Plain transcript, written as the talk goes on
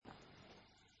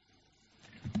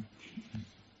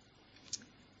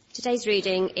Today's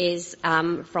reading is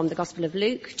from the Gospel of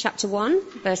Luke, chapter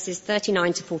 1, verses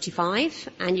 39 to 45,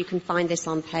 and you can find this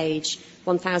on page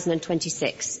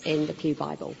 1026 in the Pew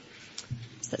Bible.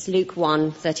 So that's Luke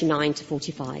 1, 39 to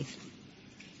 45.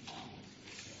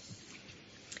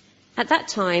 At that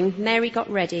time, Mary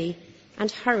got ready and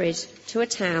hurried to a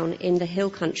town in the hill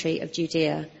country of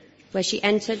Judea, where she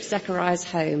entered Zechariah's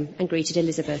home and greeted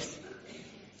Elizabeth.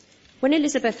 When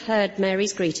Elizabeth heard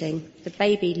Mary's greeting, the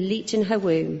baby leaped in her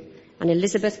womb, and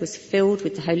Elizabeth was filled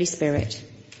with the Holy Spirit.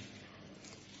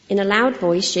 In a loud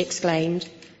voice she exclaimed,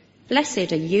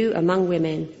 "Blessed are you among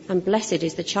women, and blessed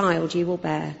is the child you will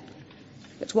bear.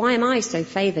 But why am I so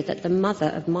favoured that the mother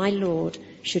of my Lord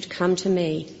should come to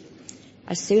me?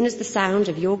 As soon as the sound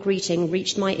of your greeting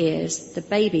reached my ears, the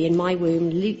baby in my womb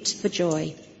leaped for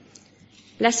joy.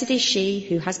 Blessed is she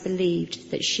who has believed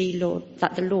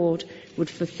that the Lord would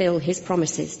fulfill his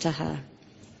promises to her."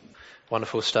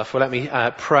 Wonderful stuff. Well, let me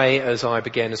pray as I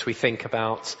begin, as we think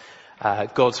about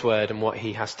God's word and what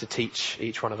he has to teach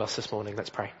each one of us this morning.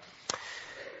 Let's pray.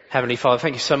 Heavenly Father,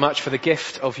 thank you so much for the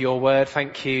gift of your word.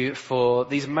 Thank you for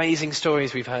these amazing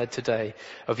stories we've heard today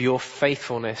of your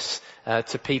faithfulness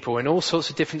to people in all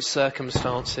sorts of different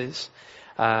circumstances,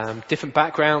 different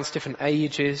backgrounds, different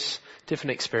ages,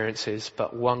 different experiences,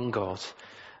 but one God.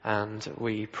 And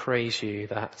we praise you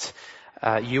that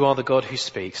you are the God who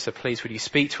speaks. So please would you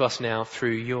speak to us now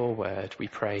through your word, we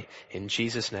pray in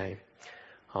Jesus' name.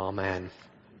 Amen.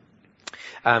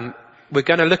 We're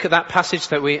going to look at that passage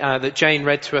that Jane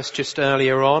read to us just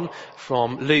earlier on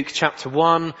from Luke chapter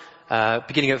 1,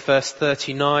 beginning at verse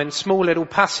 39. Small little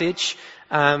passage,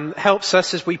 helps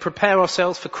us as we prepare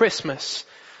ourselves for Christmas,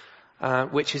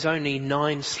 which is only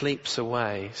 9 sleeps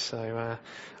away. So,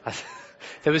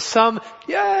 there was some,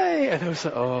 yay, and there was,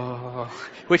 oh,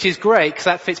 which is great because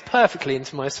that fits perfectly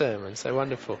into my sermon. So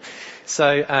wonderful.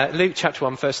 So, Luke chapter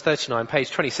 1 verse 39,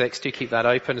 page 26. Do keep that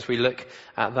open as we look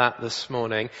at that this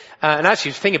morning. And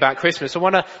actually, think about Christmas. I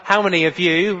wonder how many of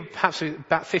you, perhaps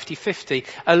about 50-50,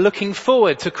 are looking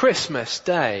forward to Christmas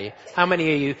Day. How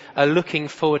many of you are looking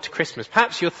forward to Christmas?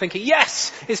 Perhaps you're thinking,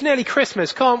 yes, it's nearly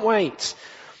Christmas, can't wait.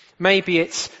 Maybe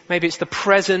it's the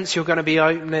presents you're going to be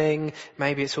opening.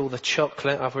 Maybe it's all the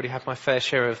chocolate. I've already had my fair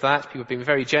share of that. People have been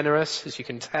very generous, as you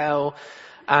can tell.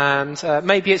 And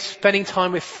maybe it's spending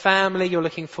time with family. You're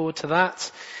looking forward to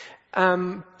that.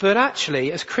 But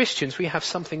actually, as Christians, we have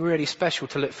something really special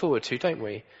to look forward to, don't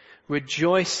we?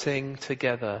 Rejoicing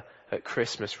together at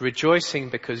Christmas. Rejoicing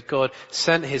because God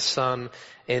sent his Son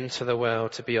into the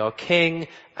world to be our King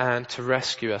and to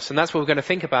rescue us. And that's what we're going to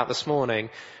think about this morning.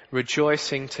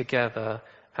 Rejoicing together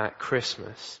at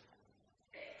Christmas.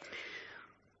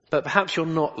 But perhaps you're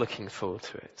not looking forward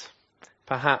to it.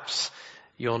 Perhaps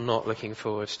you're not looking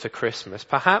forward to Christmas.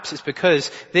 Perhaps it's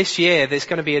because this year there's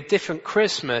going to be a different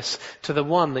Christmas to the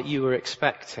one that you were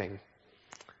expecting.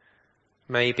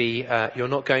 Maybe you're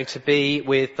not going to be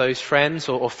with those friends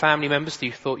or family members that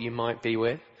you thought you might be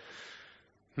with.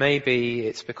 Maybe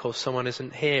it's because someone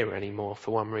isn't here anymore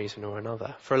for one reason or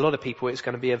another. For a lot of people it's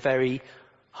going to be a very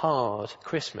hard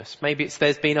Christmas. Maybe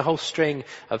there's been a whole string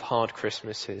of hard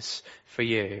Christmases for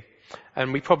you.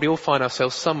 And we probably all find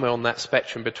ourselves somewhere on that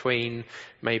spectrum between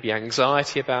maybe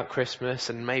anxiety about Christmas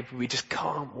and maybe we just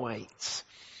can't wait.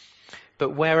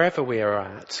 But wherever we are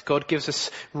at, God gives us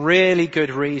really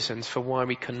good reasons for why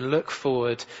we can look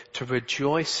forward to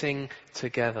rejoicing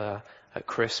together at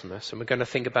Christmas. And we're going to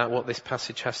think about what this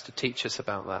passage has to teach us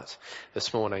about that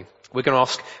this morning. We're going to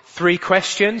ask 3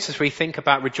 questions as we think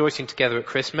about rejoicing together at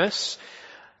Christmas.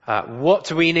 What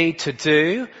do we need to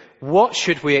do? What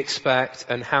should we expect?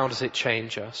 And how does it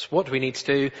change us? What do we need to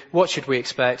do? What should we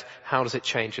expect? How does it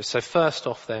change us? So first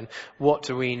off then, what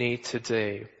do we need to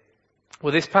do?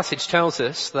 Well, this passage tells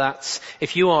us that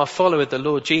if you are a follower of the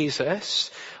Lord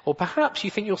Jesus, or perhaps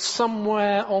you think you're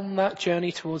somewhere on that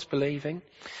journey towards believing,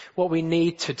 what we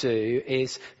need to do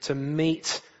is to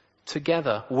meet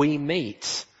together. We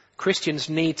meet. Christians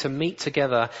need to meet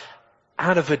together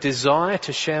out of a desire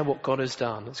to share what God has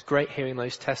done. It's great hearing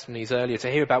those testimonies earlier, to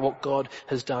hear about what God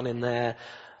has done in their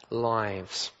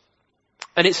lives.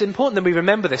 And it's important that we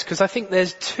remember this because I think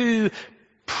there's 2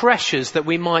 pressures that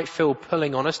we might feel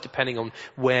pulling on us depending on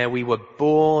where we were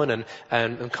born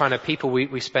and kind of people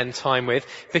we spend time with,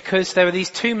 because there are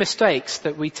these 2 mistakes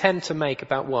that we tend to make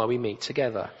about why we meet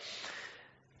together.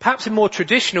 Perhaps in more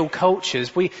traditional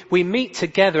cultures, we meet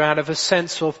together out of a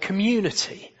sense of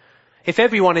community. If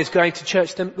everyone is going to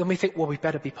church, then we think, well, we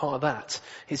better be part of that.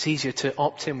 It's easier to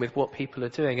opt in with what people are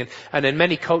doing. And in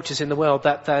many cultures in the world,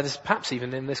 that is, perhaps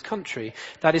even in this country,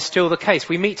 that is still the case.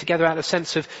 We meet together out of a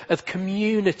sense of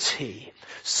community,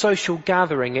 social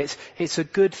gathering. It's a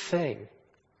good thing.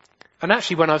 And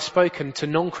actually, when I've spoken to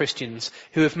non-Christians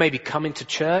who have maybe come into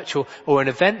church or an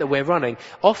event that we're running,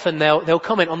 often they'll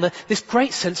comment on this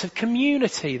great sense of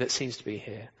community that seems to be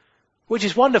here, which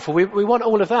is wonderful. We want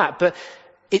all of that, but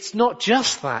it's not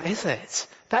just that, is it?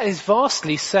 That is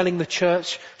vastly selling the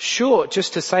church short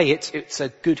just to say it's a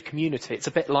good community. It's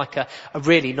a bit like a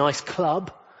really nice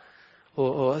club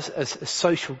or a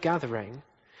social gathering.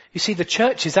 You see, the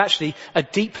church is actually a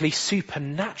deeply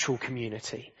supernatural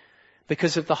community,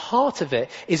 because at the heart of it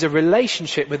is a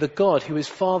relationship with a God who is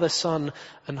Father, Son,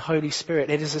 and Holy Spirit.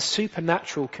 It is a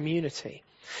supernatural community.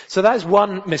 So that is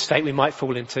one mistake we might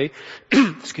fall into.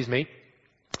 Excuse me.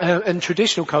 And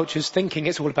traditional cultures thinking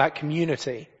it's all about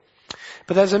community.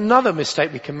 But there's another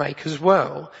mistake we can make as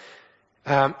well.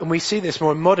 And we see this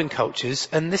more in modern cultures,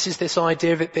 and this is this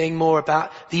idea of it being more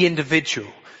about the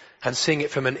individual and seeing it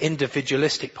from an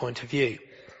individualistic point of view.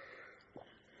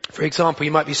 For example,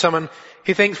 you might be someone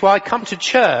who thinks, well, I come to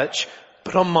church,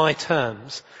 but on my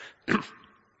terms.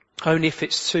 Only if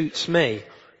it suits me,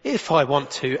 if I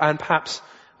want to, and perhaps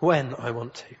when I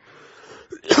want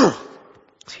to.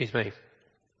 Excuse me.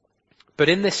 But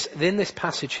in this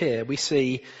passage here, we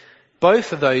see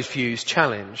both of those views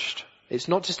challenged. It's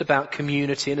not just about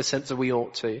community in a sense that we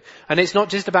ought to. And it's not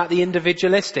just about the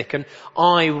individualistic and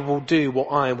I will do what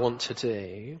I want to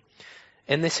do.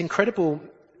 In this incredible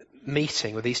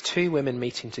meeting, with these two women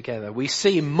meeting together, we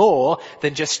see more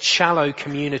than just shallow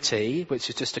community, which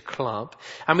is just a club,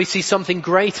 and we see something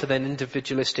greater than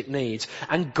individualistic needs.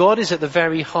 And God is at the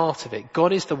very heart of it.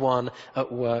 God is the one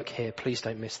at work here. Please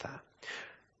don't miss that.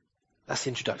 That's the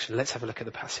introduction. Let's have a look at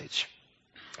the passage.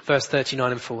 Verse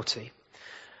 39 and 40.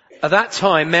 At that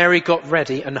time, Mary got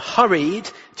ready and hurried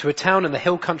to a town in the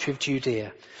hill country of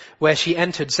Judea, where she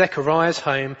entered Zechariah's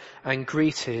home and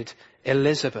greeted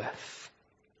Elizabeth.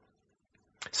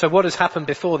 So what has happened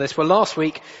before this? Well, last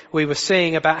week we were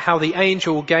seeing about how the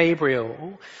angel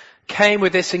Gabriel came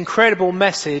with this incredible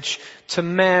message to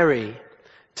Mary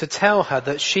to tell her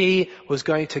that she was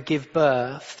going to give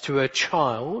birth to a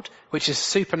child, which is a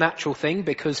supernatural thing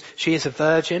because she is a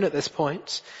virgin at this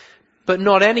point. But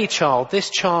not any child. This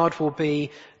child will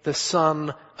be the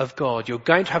Son of God. You're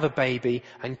going to have a baby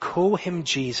and call him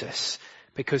Jesus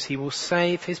because he will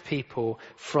save his people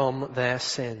from their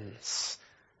sins.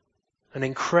 An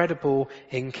incredible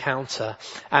encounter.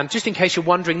 And just in case you're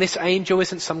wondering, this angel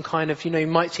isn't some kind of, you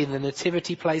might see in the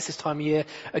nativity plays this time of year,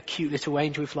 a cute little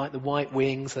angel with like the white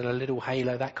wings and a little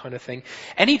halo, that kind of thing.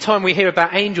 Anytime we hear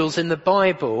about angels in the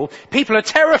Bible, people are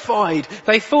terrified.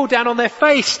 They fall down on their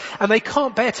face and they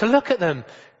can't bear to look at them.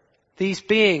 These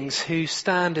beings who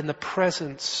stand in the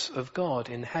presence of God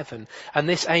in heaven. And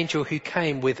this angel who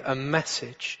came with a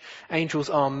message. Angels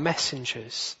are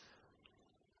messengers.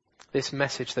 This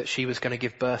message that she was going to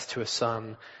give birth to a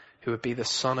son who would be the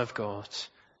Son of God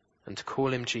and to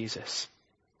call him Jesus.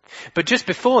 But just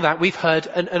before that, we've heard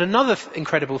another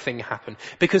incredible thing happen,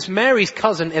 because Mary's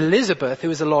cousin Elizabeth, who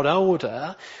is a lot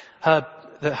older,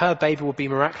 that her baby will be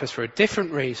miraculous for a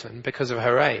different reason because of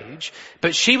her age.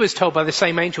 But she was told by the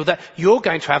same angel that you're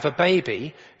going to have a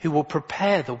baby who will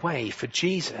prepare the way for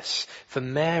Jesus, for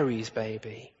Mary's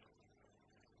baby.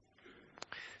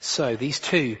 So these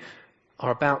two are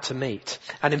about to meet.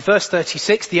 And in verse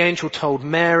 36, the angel told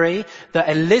Mary that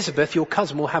Elizabeth, your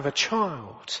cousin, will have a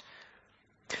child.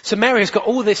 So Mary has got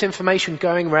all this information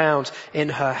going round in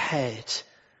her head.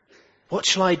 What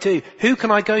shall I do? Who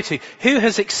can I go to? Who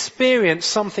has experienced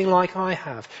something like I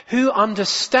have? Who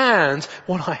understands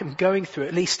what I am going through?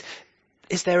 At least,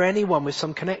 is there anyone with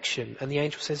some connection? And the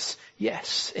angel says,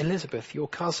 yes, Elizabeth, your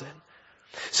cousin.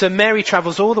 So Mary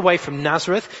travels all the way from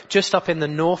Nazareth, just up in the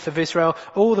north of Israel,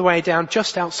 all the way down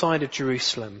just outside of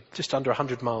Jerusalem, just under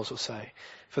 100 miles or so,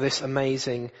 for this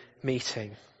amazing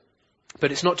meeting.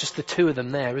 But it's not just the two of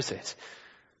them there, is it?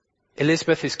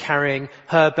 Elizabeth is carrying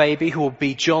her baby, who will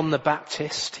be John the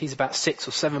Baptist. He's about 6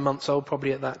 or 7 months old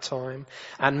probably at that time.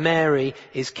 And Mary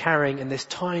is carrying in this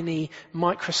tiny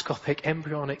microscopic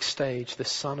embryonic stage the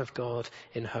Son of God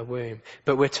in her womb.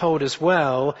 But we're told as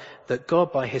well that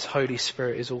God by his Holy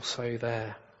Spirit is also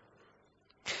there.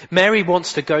 Mary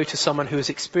wants to go to someone who has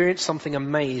experienced something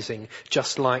amazing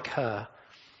just like her.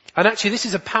 And actually this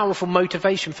is a powerful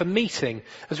motivation for meeting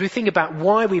as we think about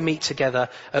why we meet together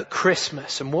at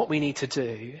Christmas and what we need to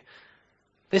do.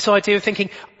 This idea of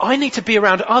thinking, I need to be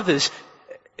around others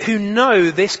who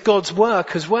know this God's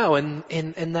work as well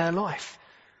in their life.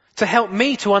 To help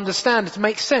me to understand and to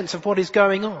make sense of what is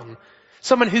going on.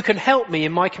 Someone who can help me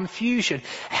in my confusion.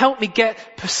 Help me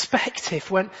get perspective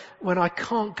when I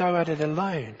can't go at it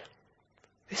alone.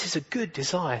 This is a good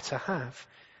desire to have.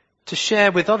 To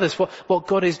share with others what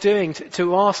God is doing,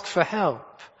 to ask for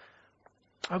help.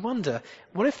 I wonder,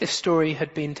 what if this story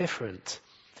had been different?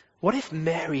 What if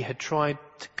Mary had tried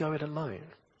to go it alone?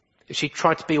 If she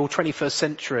tried to be all 21st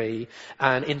century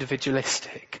and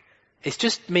individualistic? It's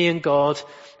just me and God.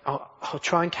 I'll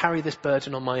try and carry this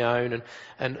burden on my own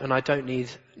and I don't need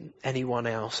anyone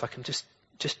else. I can just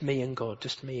me and God,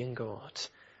 just me and God.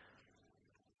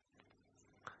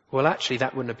 Well, actually,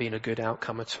 that wouldn't have been a good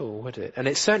outcome at all, would it? And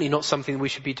it's certainly not something we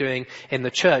should be doing in the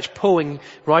church. Paul,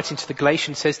 writing to the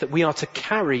Galatians, says that we are to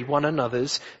carry one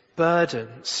another's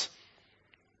burdens.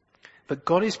 But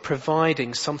God is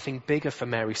providing something bigger for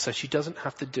Mary so she doesn't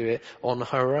have to do it on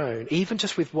her own, even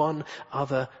just with one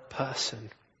other person.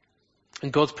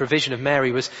 And God's provision of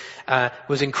Mary was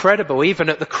incredible. Even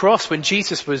at the cross when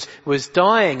Jesus was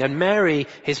dying and Mary,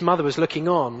 his mother, was looking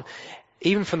on,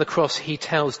 even from the cross, he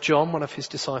tells John, one of his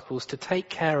disciples, to take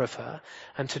care of her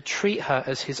and to treat her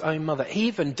as his own mother.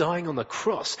 Even dying on the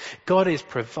cross, God is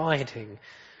providing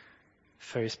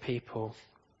for his people.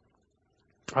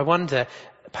 I wonder,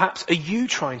 perhaps are you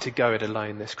trying to go it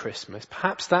alone this Christmas?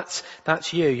 Perhaps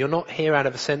that's you. You're not here out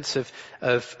of a sense of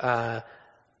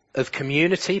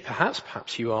community.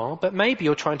 Perhaps you are, but maybe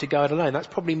you're trying to go it alone. That's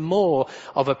probably more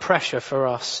of a pressure for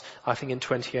us, I think, in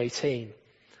 2018.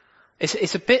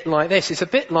 It's a bit like this. It's a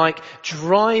bit like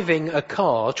driving a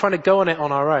car, trying to go on it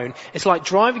on our own. It's like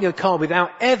driving a car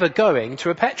without ever going to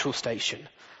a petrol station.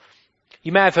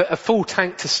 You may have a full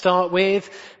tank to start with,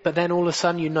 but then all of a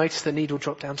sudden you notice the needle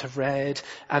drop down to red,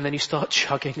 and then you start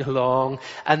chugging along,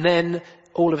 and then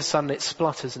all of a sudden it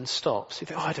splutters and stops. You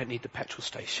think, I don't need the petrol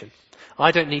station. I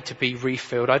don't need to be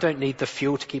refilled. I don't need the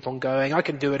fuel to keep on going. I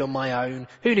can do it on my own.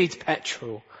 Who needs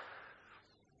petrol?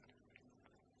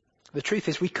 The truth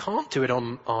is we can't do it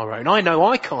on our own. I know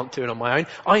I can't do it on my own.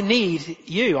 I need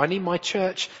you. I need my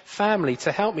church family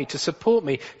to help me, to support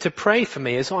me, to pray for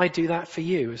me as I do that for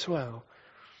you as well.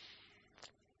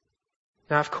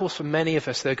 Now, of course, for many of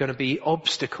us, there are going to be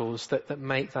obstacles that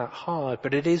make that hard,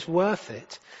 but it is worth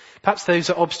it. Perhaps those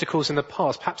are obstacles in the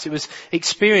past. Perhaps it was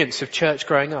experience of church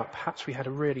growing up. Perhaps we had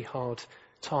a really hard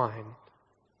time.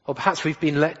 Or perhaps we've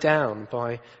been let down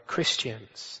by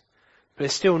Christians. But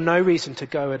there's still no reason to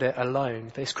go at it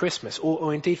alone this Christmas,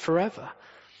 or indeed forever.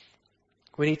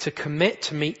 We need to commit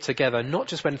to meet together, not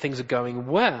just when things are going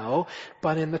well,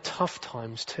 but in the tough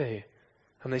times too.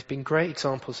 And there's been great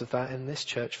examples of that in this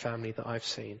church family that I've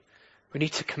seen. We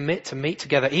need to commit to meet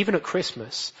together, even at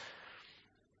Christmas.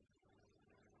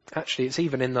 Actually,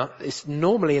 it's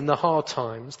normally in the hard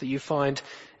times that you find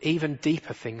even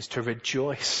deeper things to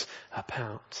rejoice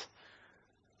about.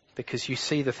 Because you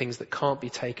see the things that can't be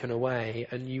taken away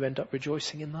and you end up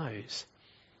rejoicing in those.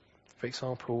 For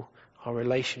example, our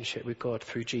relationship with God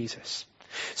through Jesus.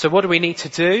 So what do we need to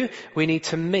do? We need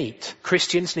to meet.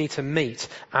 Christians need to meet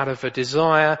out of a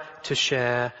desire to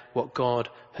share what God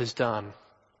has done.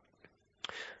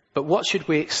 But what should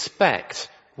we expect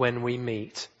when we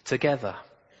meet together?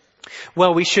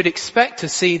 Well, we should expect to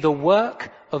see the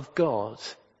work of God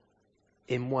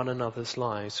in one another's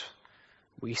lives.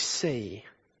 We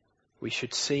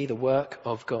should see the work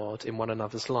of God in one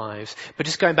another's lives. But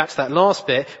just going back to that last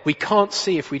bit, we can't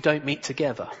see if we don't meet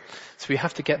together. So we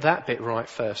have to get that bit right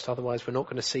first. Otherwise, we're not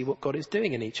going to see what God is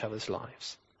doing in each other's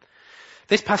lives.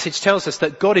 This passage tells us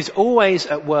that God is always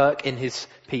at work in his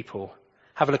people.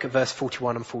 Have a look at verse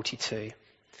 41 and 42.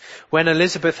 When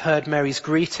Elizabeth heard Mary's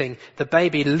greeting, the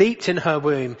baby leaped in her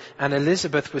womb, and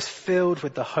Elizabeth was filled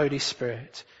with the Holy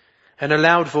Spirit. In a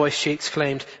loud voice she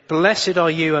exclaimed, "Blessed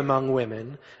are you among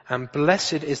women, and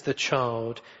blessed is the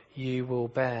child you will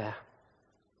bear."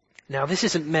 Now, this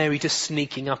isn't Mary just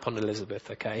sneaking up on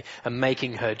Elizabeth, okay, and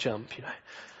making her jump,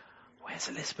 Where's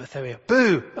Elizabeth? There we are.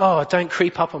 Boo! Oh, don't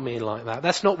creep up on me like that.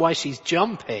 That's not why she's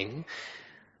jumping.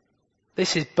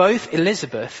 This is both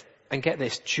Elizabeth and, get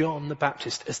this, John the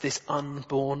Baptist as this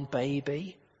unborn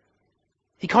baby.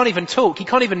 He can't even talk. He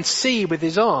can't even see with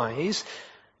his eyes.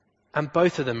 And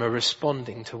both of them are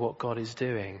responding to what God is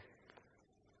doing.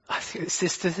 I think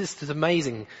this is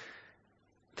amazing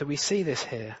that we see this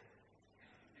here.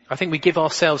 I think we give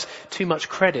ourselves too much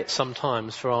credit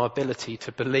sometimes for our ability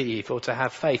to believe or to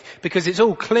have faith, because it's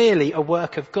all clearly a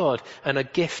work of God and a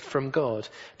gift from God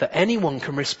that anyone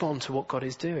can respond to what God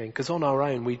is doing, because on our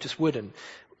own we just wouldn't.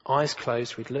 Eyes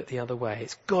closed, we'd look the other way.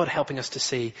 It's God helping us to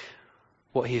see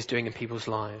what he is doing in people's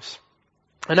lives.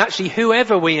 And actually,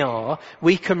 whoever we are,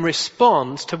 we can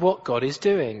respond to what God is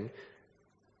doing.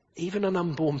 Even an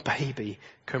unborn baby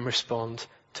can respond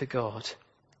to God.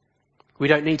 We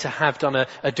don't need to have done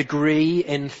a degree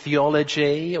in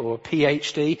theology or a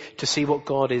PhD to see what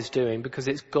God is doing, because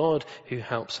it's God who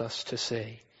helps us to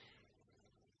see.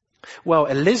 Well,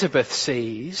 Elizabeth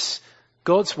sees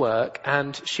God's work,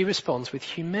 and she responds with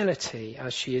humility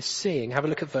as she is seeing. Have a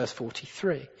look at verse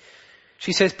 43.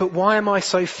 She says, "But why am I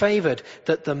so favoured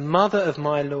that the mother of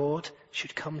my Lord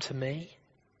should come to me?"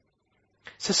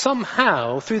 So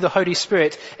somehow, through the Holy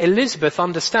Spirit, Elizabeth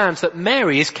understands that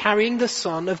Mary is carrying the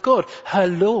Son of God, her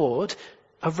Lord,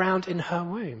 around in her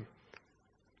womb.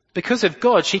 Because of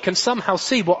God, she can somehow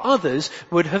see what others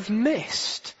would have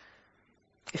missed.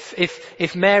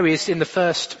 If Mary is in the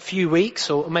first few weeks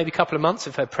or maybe a couple of months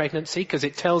of her pregnancy, because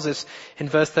it tells us in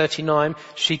verse 39,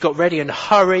 she got ready and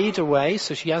hurried away,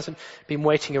 so she hasn't been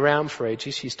waiting around for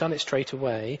ages, she's done it straight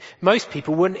away. Most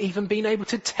people wouldn't even been able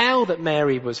to tell that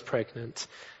Mary was pregnant.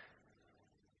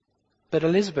 But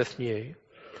Elizabeth knew.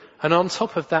 And on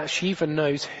top of that, she even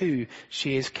knows who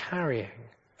she is carrying.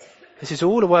 This is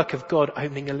all a work of God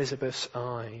opening Elizabeth's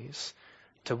eyes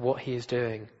to what he is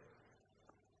doing.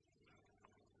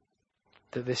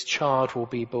 That this child will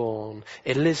be born,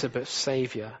 Elizabeth's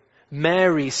Saviour,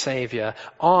 Mary's Saviour,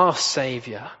 our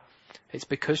Saviour. It's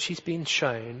because she's been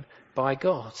shown by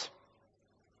God.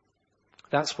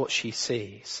 That's what she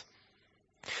sees.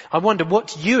 I wonder, what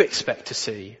do you expect to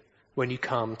see when you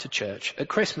come to church at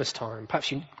Christmas time?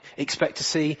 Perhaps you expect to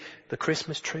see the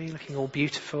Christmas tree looking all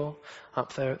beautiful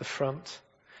up there at the front.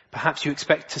 Perhaps you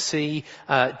expect to see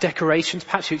decorations.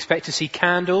 Perhaps you expect to see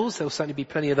candles. There will certainly be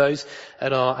plenty of those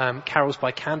at our Carols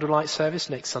by Candlelight service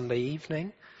next Sunday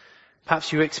evening.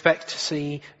 Perhaps you expect to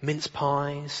see mince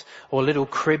pies or a little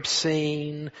crib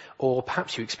scene, or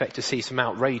perhaps you expect to see some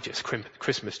outrageous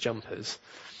Christmas jumpers.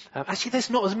 Actually, there's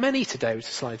not as many today, which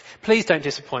is slide. Please don't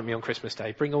disappoint me on Christmas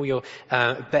Day. Bring all your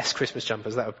best Christmas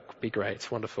jumpers. That would be great. It's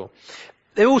wonderful.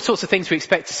 There are all sorts of things we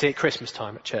expect to see at Christmas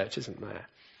time at church, isn't there?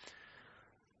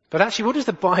 But actually, what does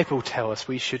the Bible tell us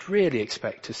we should really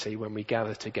expect to see when we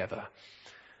gather together?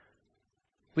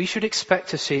 We should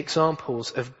expect to see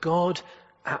examples of God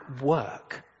at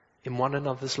work in one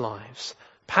another's lives.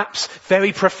 Perhaps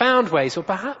very profound ways, or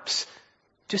perhaps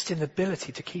just in the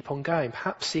ability to keep on going,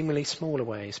 perhaps seemingly smaller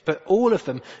ways. But all of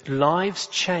them, lives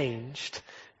changed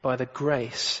by the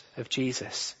grace of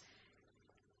Jesus.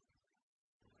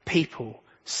 People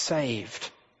saved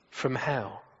from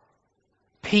hell.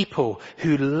 People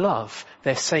who love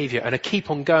their Saviour and keep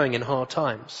on going in hard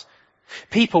times.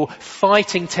 People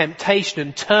fighting temptation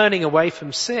and turning away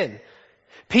from sin.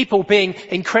 People being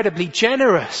incredibly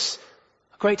generous.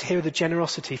 Great to hear the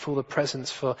generosity for the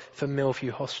presents for Millview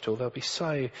Hospital. They'll be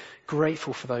so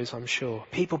grateful for those, I'm sure.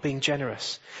 People being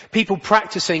generous. People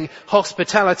practicing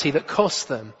hospitality that costs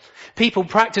them. People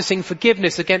practicing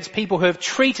forgiveness against people who have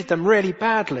treated them really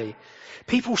badly.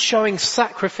 People showing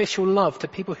sacrificial love to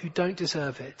people who don't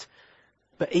deserve it.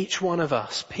 But each one of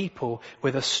us, people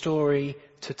with a story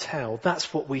to tell.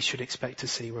 That's what we should expect to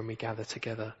see when we gather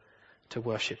together to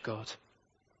worship God.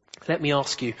 Let me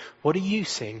ask you, what are you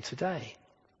seeing today?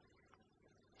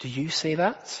 Do you see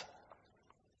that?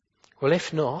 Well,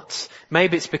 if not,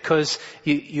 maybe it's because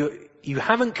you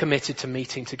haven't committed to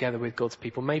meeting together with God's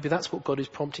people. Maybe that's what God is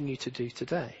prompting you to do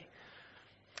today.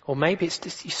 Or maybe it's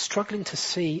just you're struggling to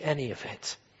see any of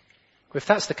it. If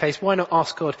that's the case, why not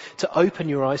ask God to open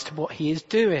your eyes to what he is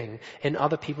doing in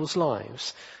other people's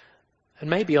lives? And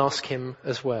maybe ask him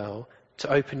as well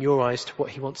to open your eyes to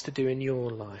what he wants to do in your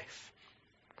life.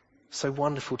 So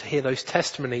wonderful to hear those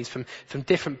testimonies from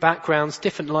different backgrounds,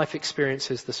 different life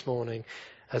experiences this morning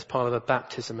as part of a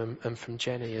baptism, and from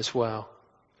Jenny as well.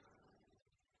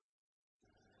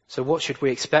 So what should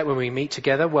we expect when we meet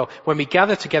together? Well, when we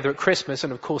gather together at Christmas,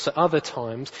 and of course at other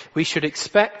times, we should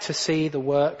expect to see the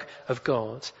work of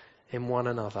God in one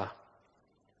another.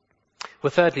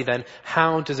 Well, thirdly then,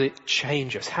 how does it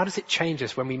change us? How does it change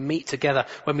us when we meet together,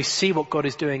 when we see what God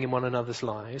is doing in one another's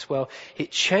lives? Well,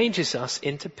 it changes us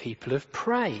into people of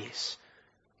praise.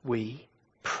 We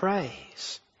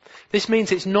praise. This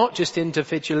means it's not just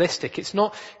individualistic. It's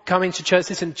not coming to church.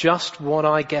 This isn't just what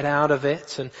I get out of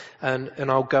it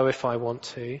and I'll go if I want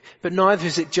to. But neither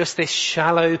is it just this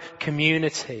shallow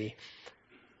community.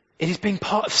 It is being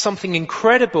part of something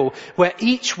incredible where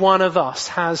each one of us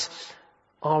has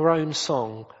our own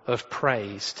song of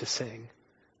praise to sing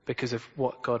because of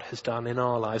what God has done in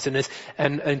our lives.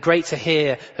 And great to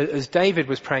hear, as David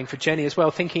was praying for Jenny as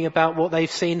well, thinking about what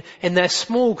they've seen in their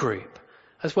small group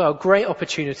as well. Great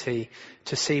opportunity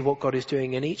to see what God is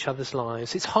doing in each other's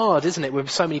lives. It's hard, isn't it, with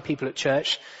so many people at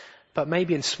church, but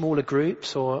maybe in smaller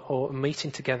groups or meeting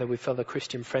together with other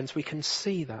Christian friends, we can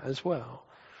see that as well.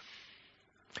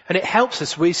 And it helps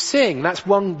us. We sing. That's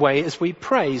one way as we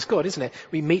praise God, isn't it?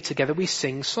 We meet together, we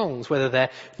sing songs, whether they're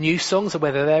new songs or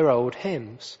whether they're old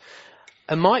hymns.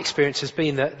 And my experience has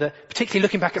been that particularly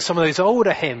looking back at some of those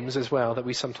older hymns as well that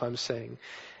we sometimes sing,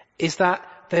 is that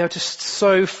they are just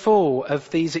so full of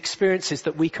these experiences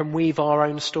that we can weave our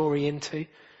own story into.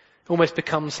 It almost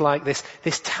becomes like this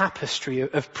tapestry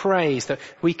of praise that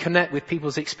we connect with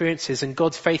people's experiences and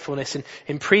God's faithfulness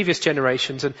in previous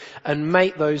generations and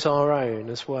make those our own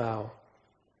as well.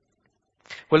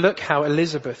 Well, look how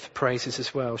Elizabeth praises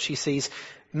as well. She sees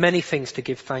many things to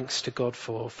give thanks to God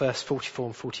for. Verse 44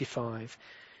 and 45.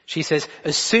 She says,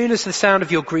 as soon as the sound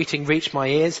of your greeting reached my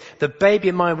ears, the baby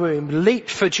in my womb leaped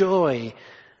for joy.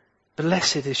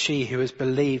 Blessed is she who has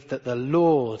believed that the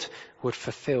Lord would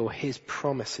fulfill his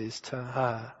promises to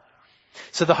her.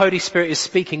 So the Holy Spirit is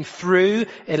speaking through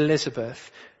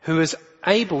Elizabeth, who was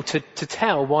able to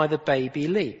tell why the baby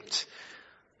leaped.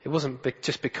 It wasn't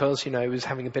just because, he was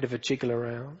having a bit of a jiggle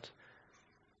around.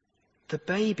 The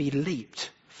baby leaped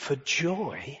for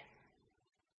joy.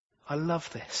 I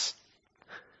love this.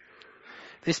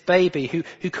 This baby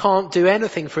who can't do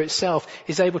anything for itself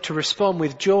is able to respond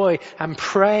with joy and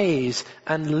praise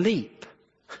and leap.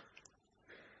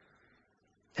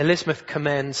 Elizabeth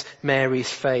commends Mary's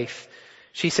faith.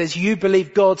 She says, you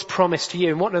believe God's promise to you.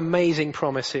 And what an amazing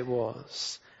promise it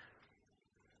was.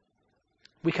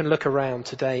 We can look around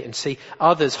today and see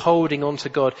others holding on to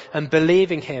God and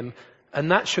believing him.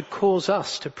 And that should cause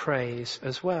us to praise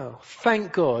as well.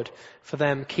 Thank God for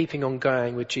them keeping on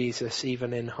going with Jesus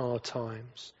even in hard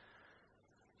times.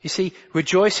 You see,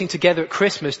 rejoicing together at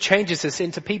Christmas changes us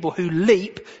into people who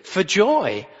leap for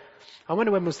joy. I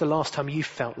wonder when was the last time you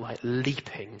felt like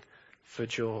leaping for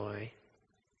joy?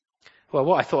 Well,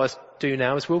 what I thought I'd do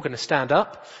now is we're all going to stand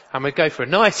up and we'll go for a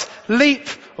nice leap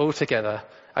all together.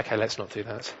 Okay, let's not do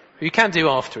that. You can do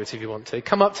afterwards if you want to.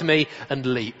 Come up to me and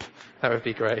leap. That would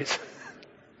be great.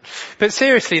 But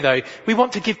seriously though, we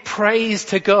want to give praise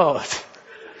to God.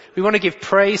 We want to give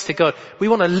praise to God. We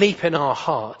want to leap in our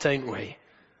heart, don't we?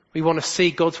 We want to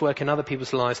see God's work in other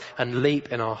people's lives and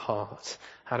leap in our heart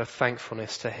out of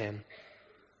thankfulness to him.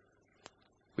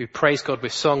 We praise God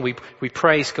with song. We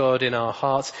praise God in our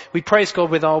hearts. We praise God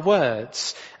with our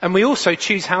words. And we also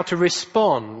choose how to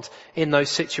respond in those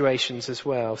situations as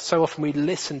well. So often we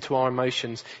listen to our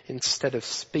emotions instead of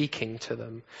speaking to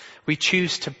them. We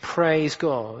choose to praise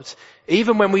God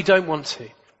even when we don't want to.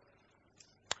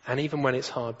 And even when it's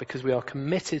hard, because we are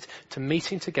committed to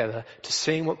meeting together, to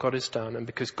seeing what God has done, and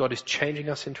because God is changing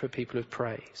us into a people of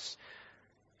praise.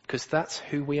 Because that's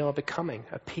who we are becoming,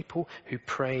 a people who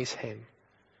praise him.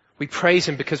 We praise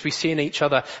him because we see in each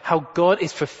other how God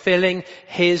is fulfilling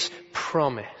his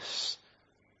promise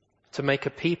to make a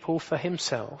people for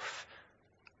himself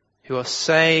who are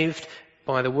saved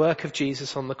by the work of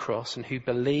Jesus on the cross and who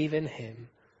believe in him.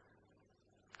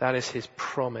 That is his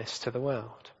promise to the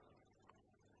world.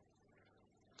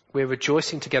 We're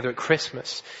rejoicing together at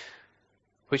Christmas,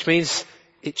 which means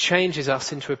it changes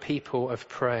us into a people of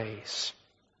praise.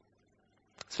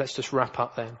 So let's just wrap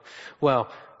up then. Well,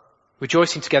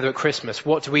 rejoicing together at Christmas.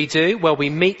 What do? Well, we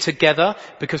meet together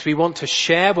because we want to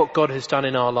share what God has done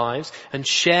in our lives and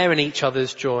share in each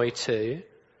other's joy too.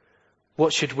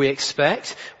 What should we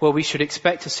expect? Well, we should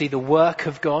expect to see the work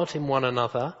of God in one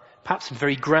another, perhaps in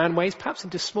very grand ways, perhaps in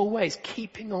just small ways,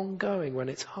 keeping on going when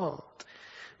it's hard.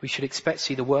 We should expect to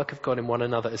see the work of God in one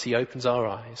another as he opens our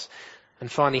eyes.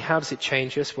 And finally, how does it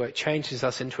change us? Well, it changes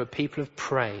us into a people of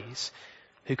praise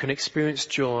who can experience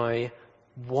joy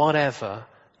whatever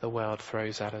the world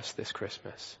throws at us this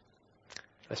Christmas.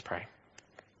 Let's pray.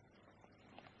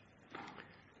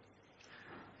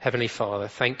 Heavenly Father,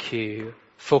 thank you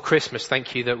for Christmas.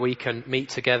 Thank you that we can meet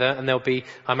together, and there'll be,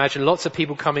 I imagine, lots of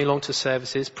people coming along to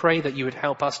services. Pray that you would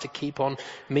help us to keep on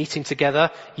meeting together.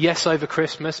 Yes, over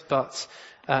Christmas, but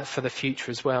for the future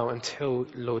as well, until,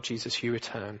 Lord Jesus, you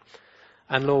return.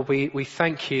 And Lord, we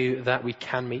thank you that we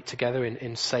can meet together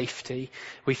in safety.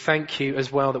 We thank you as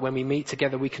well that when we meet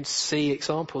together, we can see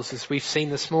examples, as we've seen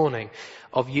this morning,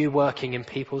 of you working in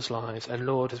people's lives. And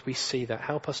Lord, as we see that,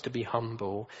 help us to be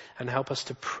humble and help us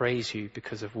to praise you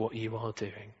because of what you are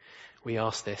doing. We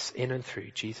ask this in and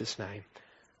through Jesus' name.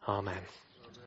 Amen.